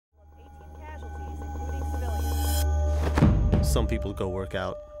Some people go work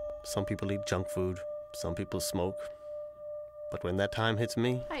out, some people eat junk food, some people smoke. But when that time hits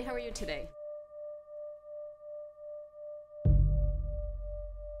me... Hi, how are you today?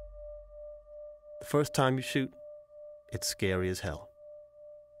 The first time you shoot, it's scary as hell.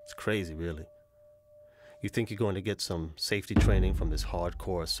 It's crazy, really. You think you're going to get some safety training from this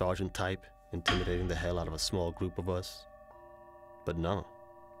hardcore sergeant type, intimidating the hell out of a small group of us. But no.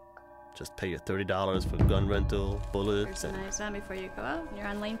 Just pay your $30 for gun rental, bullets, There's an exam before you go out. You're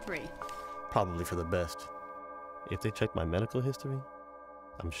on lane 3. Probably for the best. If they check my medical history,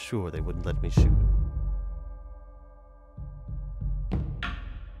 I'm sure they wouldn't let me shoot.